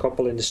 and a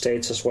couple in the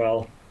States as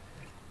well.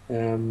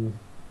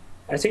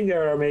 I think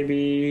there are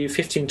maybe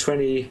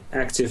 15-20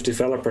 active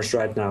developers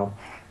right now.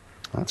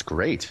 That's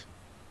great.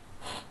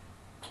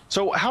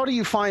 So how do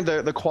you find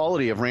the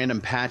quality of random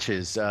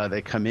patches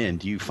that come in?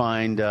 Do you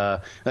find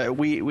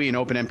we in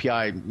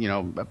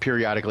OpenMPI,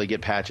 periodically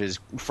get patches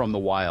from the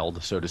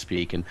wild, so to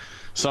speak, and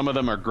some of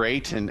them are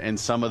great, and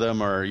some of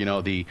them are,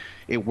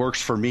 it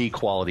works for me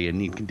quality and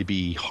need to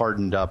be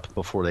hardened up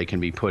before they can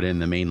be put in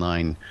the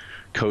mainline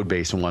code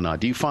base and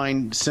whatnot. Do you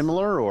find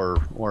similar,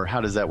 or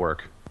how does that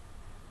work?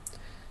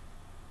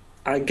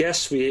 I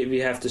guess we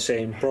have the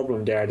same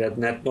problem there, that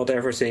not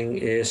everything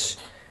is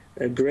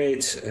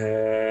great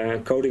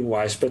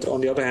coding-wise, but on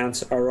the other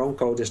hand, our own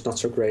code is not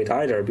so great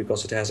either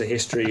because it has a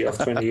history of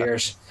 20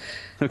 years.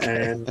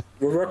 Okay. And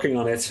we're working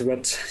on it,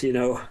 but,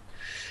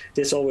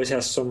 this always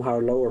has somehow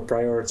lower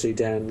priority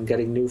than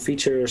getting new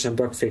features and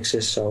bug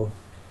fixes, so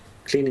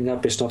cleaning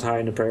up is not high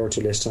in the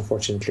priority list,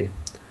 unfortunately.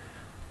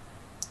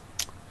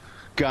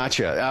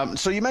 Gotcha.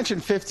 So you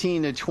mentioned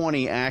 15 to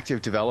 20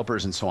 active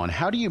developers and so on.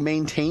 How do you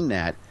maintain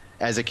that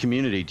as a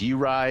community? Do you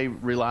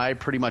rely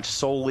pretty much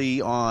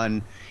solely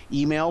on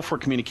email for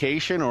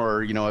communication,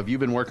 or have you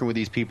been working with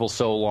these people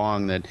so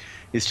long that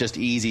it's just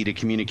easy to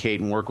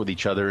communicate and work with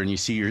each other, and you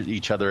see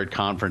each other at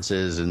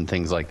conferences and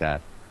things like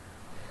that?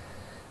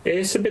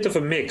 It's a bit of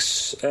a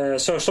mix.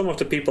 So some of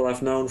the people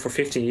I've known for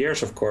 15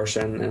 years, of course,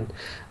 and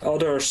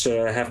others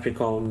have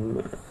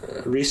become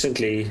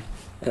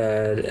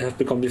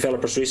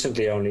developers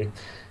recently only.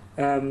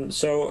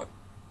 So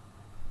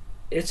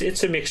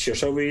it's a mixture.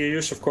 So we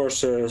use, of course,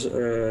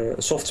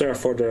 software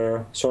for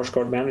the source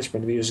code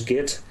management. We use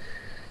Git.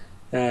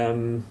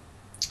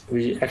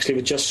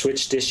 We just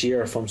switched this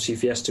year from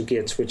CVS to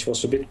Git, which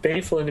was a bit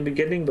painful in the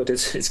beginning, but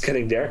it's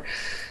getting there.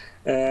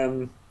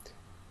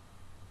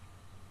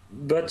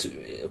 But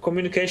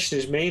communication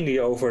is mainly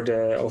over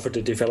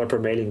the developer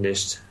mailing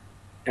list,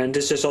 and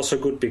this is also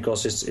good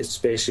because it's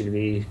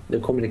basically the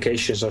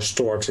communications are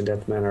stored in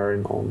that manner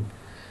on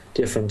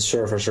different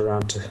servers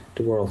around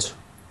the world.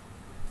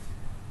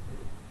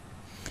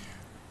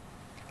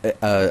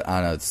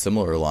 On a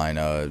similar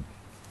line,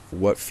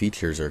 what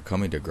features are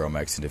coming to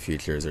Gromacs in the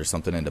future? Is there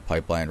something in the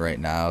pipeline right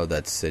now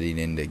that's sitting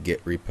in the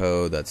Git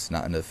repo that's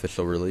not an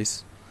official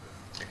release?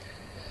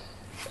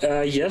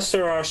 Yes,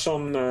 there are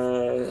some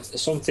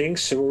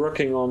things. We're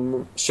working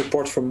on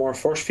support for more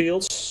force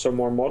fields, so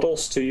more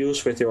models to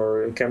use with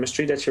your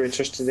chemistry that you're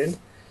interested in.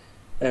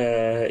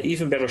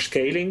 Even better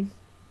scaling.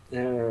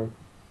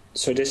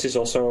 So this is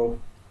also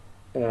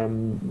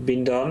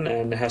been done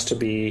and has to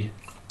be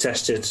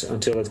tested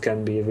until it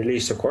can be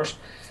released, of course.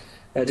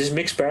 This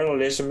mixed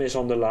parallelism is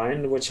on the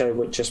line, which I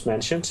just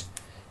mentioned.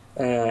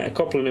 A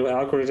couple of new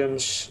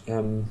algorithms.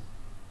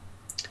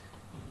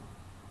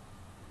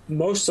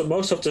 Most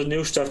of the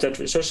new stuff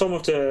some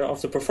of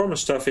the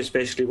performance stuff is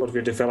basically what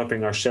we're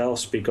developing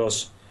ourselves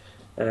because,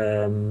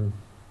 of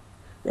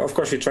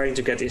course, we're trying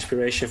to get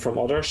inspiration from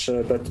others,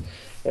 but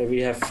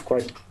we have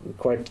quite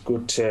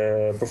good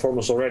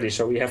performance already,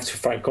 so we have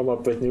to come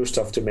up with new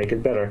stuff to make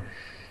it better.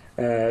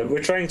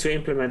 We're trying to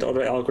implement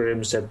other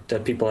algorithms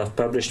that people have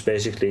published,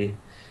 basically,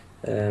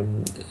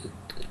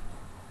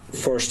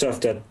 for stuff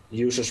that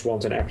users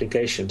want in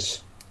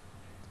applications.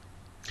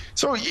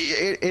 So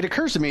it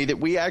occurs to me that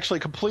we actually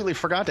completely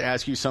forgot to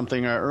ask you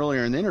something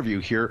earlier in the interview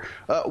here.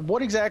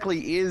 What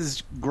exactly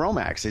is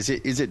Gromacs? Is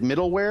it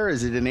middleware?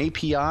 Is it an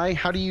API?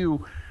 How do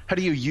you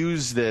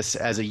use this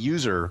as a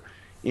user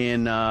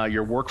in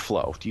your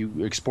workflow? Do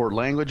you export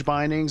language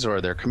bindings, or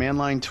are there command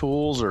line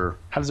tools, or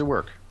how does it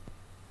work?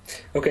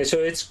 Okay, so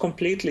it's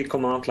completely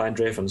command line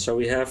driven. So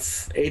we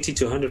have 80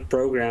 to 100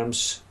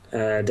 programs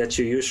that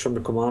you use from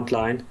the command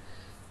line.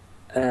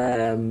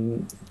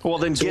 Well,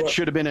 then Git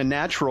should have been a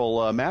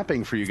natural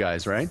mapping for you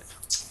guys, right?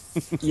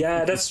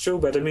 Yeah, that's true.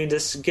 But I mean,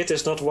 this Git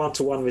is not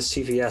one-to-one with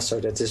CVS, so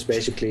that is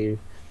basically...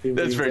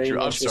 That's very true.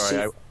 I'm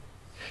sorry.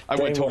 I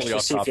went totally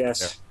off topic there.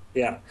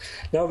 Yeah.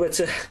 No, but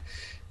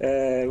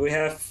we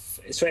have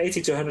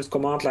 80 to 100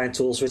 command line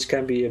tools, which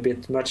can be a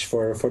bit much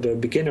for the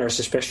beginners,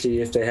 especially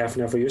if they have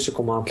never used a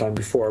command line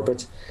before.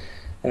 But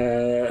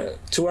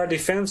to our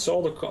defense,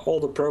 all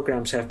the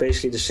programs have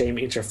basically the same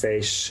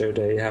interface. So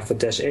they have a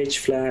 -h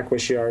flag,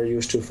 which you are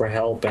used to for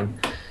help, and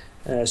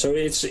so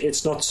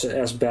it's not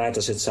as bad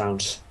as it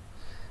sounds.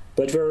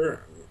 But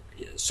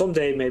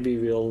someday maybe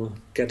we'll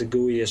get a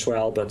GUI as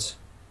well, but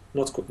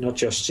not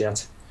just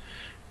yet.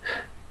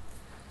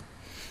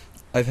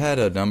 I've had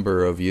a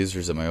number of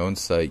users at my own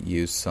site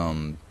use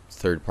some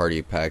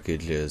third-party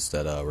packages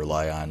that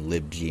rely on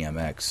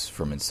libgmx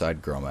from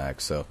inside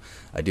Gromacs. So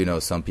I do know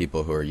some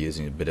people who are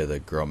using a bit of the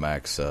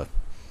Gromacs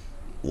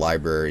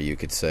library, you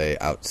could say,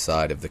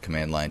 outside of the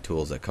command line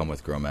tools that come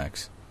with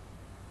Gromacs.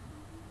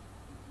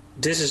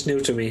 This is new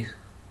to me.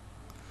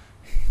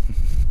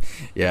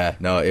 Yeah,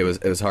 no, it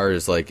was hard.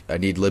 It's like, I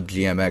need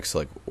libgmx.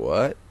 Like,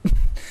 what?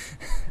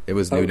 It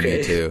was new to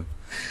me too.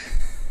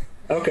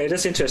 Okay,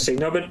 that's interesting.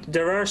 No, but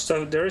there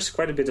is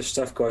quite a bit of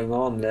stuff going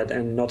on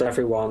and not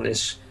everyone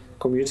is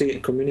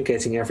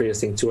communicating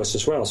everything to us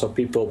as well. So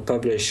people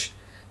publish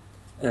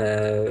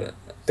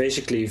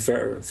basically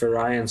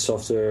variants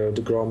of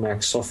the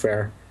Gromacs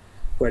software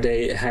where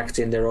they hacked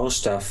in their own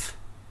stuff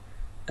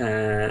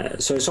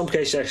So in some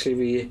cases, actually,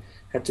 we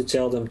had to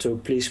tell them to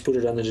please put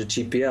it under the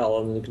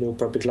GPL, under the GNU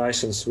public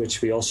license,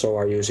 which we also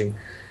are using.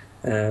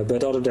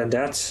 But other than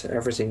that,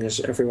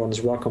 everyone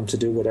is welcome to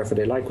do whatever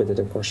they like with it,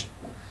 of course.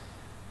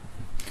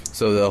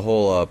 So the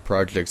whole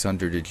project's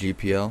under the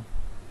GPL?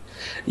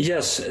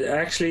 Yes,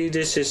 actually,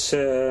 this is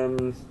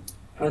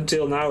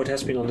until now it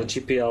has been on the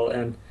GPL,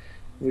 and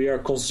we are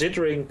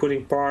considering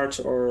putting part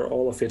or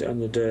all of it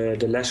under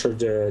the lesser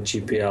the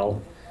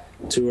GPL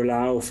to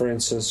allow, for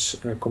instance,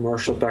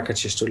 commercial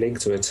packages to link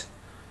to it.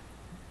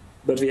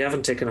 But we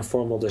haven't taken a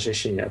formal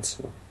decision yet.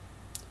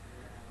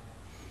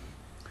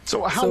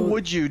 So how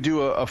would you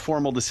do a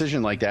formal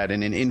decision like that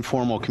in an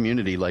informal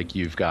community like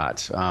you've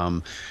got?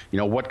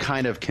 What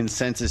kind of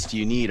consensus do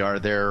you need? Are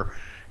there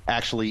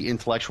actually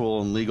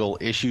intellectual and legal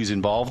issues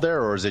involved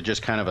there, or is it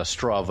just kind of a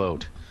straw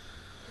vote?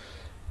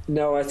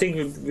 No, I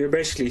think we're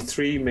basically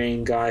three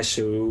main guys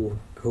who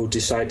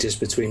decide this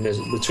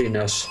between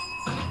us.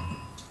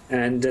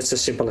 And that's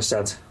as simple as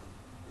that.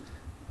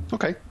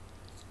 Okay,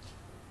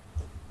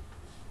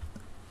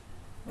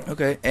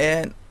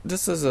 and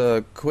just as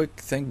a quick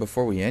thing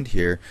before we end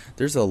here,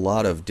 there's a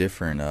lot of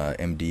different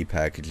MD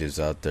packages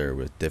out there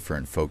with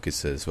different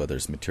focuses, whether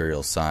it's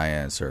material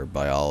science or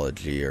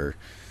biology or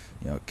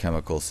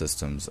chemical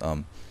systems.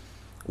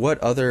 What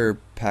other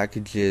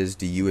packages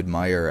do you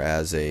admire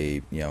as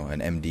an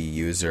MD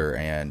user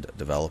and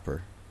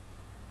developer?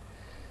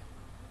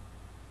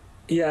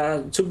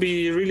 Yeah, to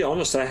be really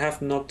honest, I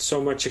have not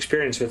so much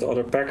experience with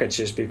other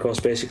packages because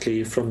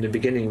basically from the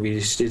beginning we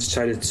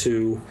decided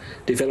to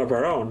develop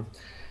our own.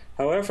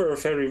 However,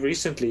 very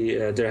recently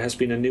there has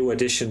been a new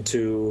addition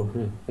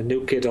to a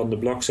new kid on the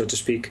block, so to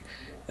speak,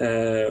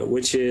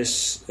 which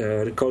is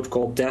the code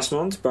called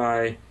Desmond.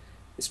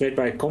 It's made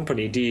by a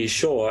company, D.E.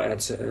 Shaw,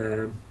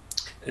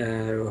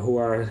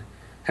 who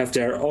have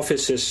their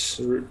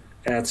offices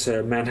at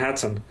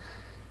Manhattan.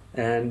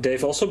 And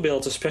they've also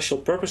built a special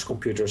purpose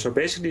computer. So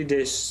basically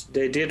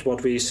they did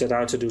what we set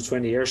out to do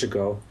 20 years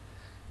ago.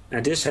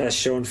 And this has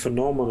shown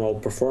phenomenal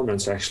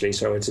performance, actually.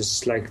 So it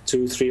is like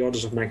 2-3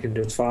 orders of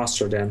magnitude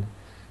faster than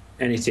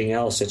anything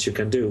else that you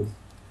can do.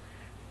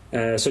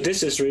 So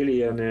this is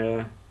really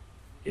an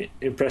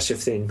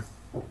impressive thing.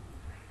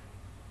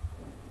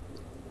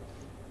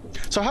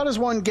 So how does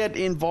one get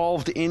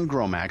involved in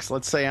Gromacs?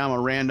 Let's say I'm a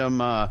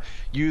random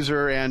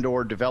user and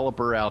or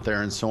developer out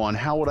there and so on.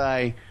 How would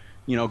I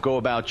go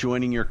about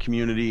joining your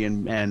community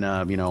and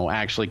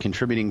actually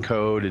contributing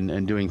code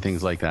and doing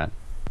things like that?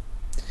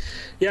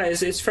 Yeah,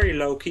 it's very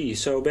low key.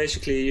 So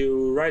basically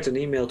you write an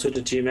email to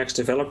the GMX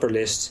developer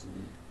list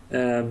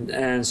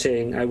and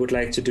saying, I would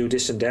like to do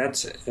this and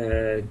that,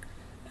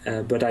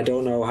 but I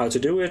don't know how to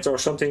do it or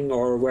something,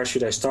 or where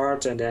should I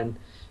start? And then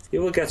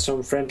you will get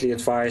some friendly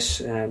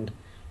advice, and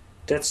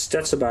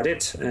that's about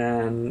it.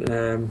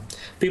 And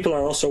people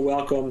are also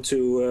welcome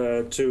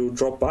to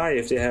drop by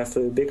if they have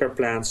bigger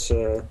plans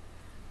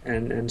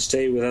and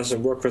stay with us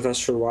and work with us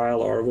for a while,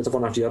 or with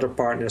one of the other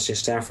partners in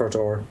Stanford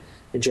or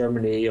in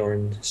Germany or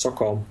in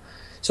Stockholm.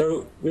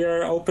 So we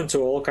are open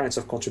to all kinds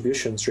of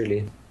contributions,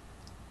 really.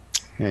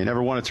 Yeah, you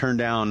never want to turn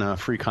down a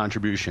free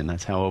contribution.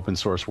 That's how open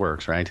source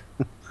works, right?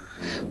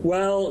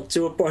 Well,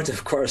 to a point,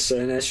 of course.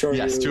 And yes,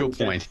 to a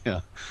point,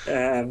 yeah.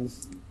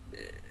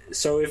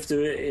 So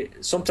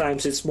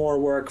sometimes it's more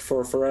work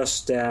for us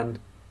than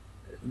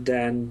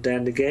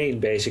the gain,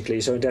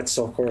 basically. So that's,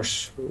 of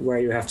course, where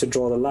you have to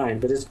draw the line.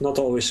 But it's not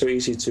always so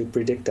easy to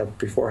predict that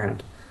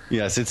beforehand.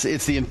 Yes,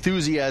 it's the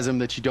enthusiasm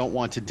that you don't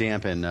want to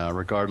dampen,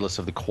 regardless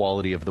of the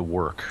quality of the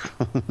work,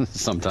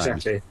 sometimes.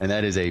 Exactly. And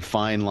that is a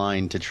fine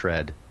line to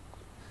tread.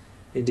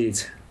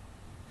 Indeed.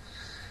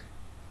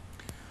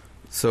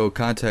 So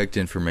contact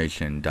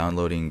information,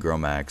 downloading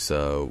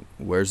Gromacs,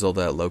 where's all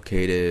that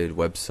located?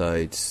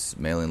 Websites,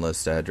 mailing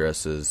list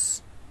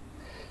addresses?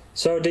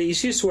 So the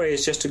easiest way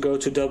is just to go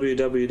to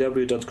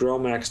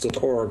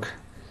www.gromacs.org.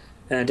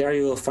 And there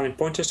you will find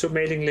pointers to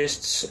mailing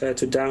lists, to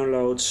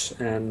downloads,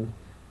 and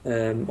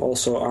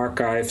also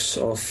archives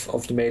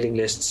of the mailing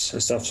lists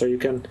and stuff. So you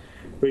can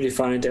really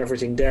find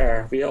everything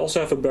there. We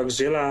also have a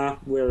Bugzilla,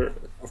 where,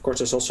 of course,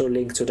 there's also a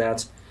link to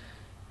that.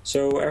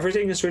 So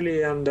everything is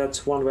really on that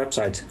one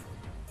website.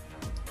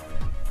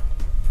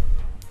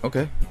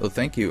 Okay. Well,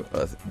 thank you,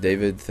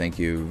 David. Thank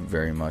you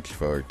very much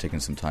for taking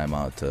some time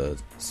out to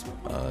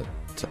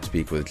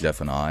speak with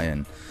Jeff and I,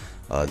 and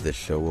this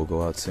show will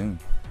go out soon.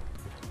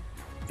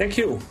 Thank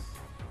you.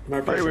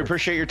 My pleasure. All right, we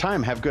appreciate your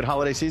time. Have a good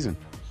holiday season.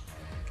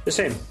 The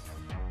same.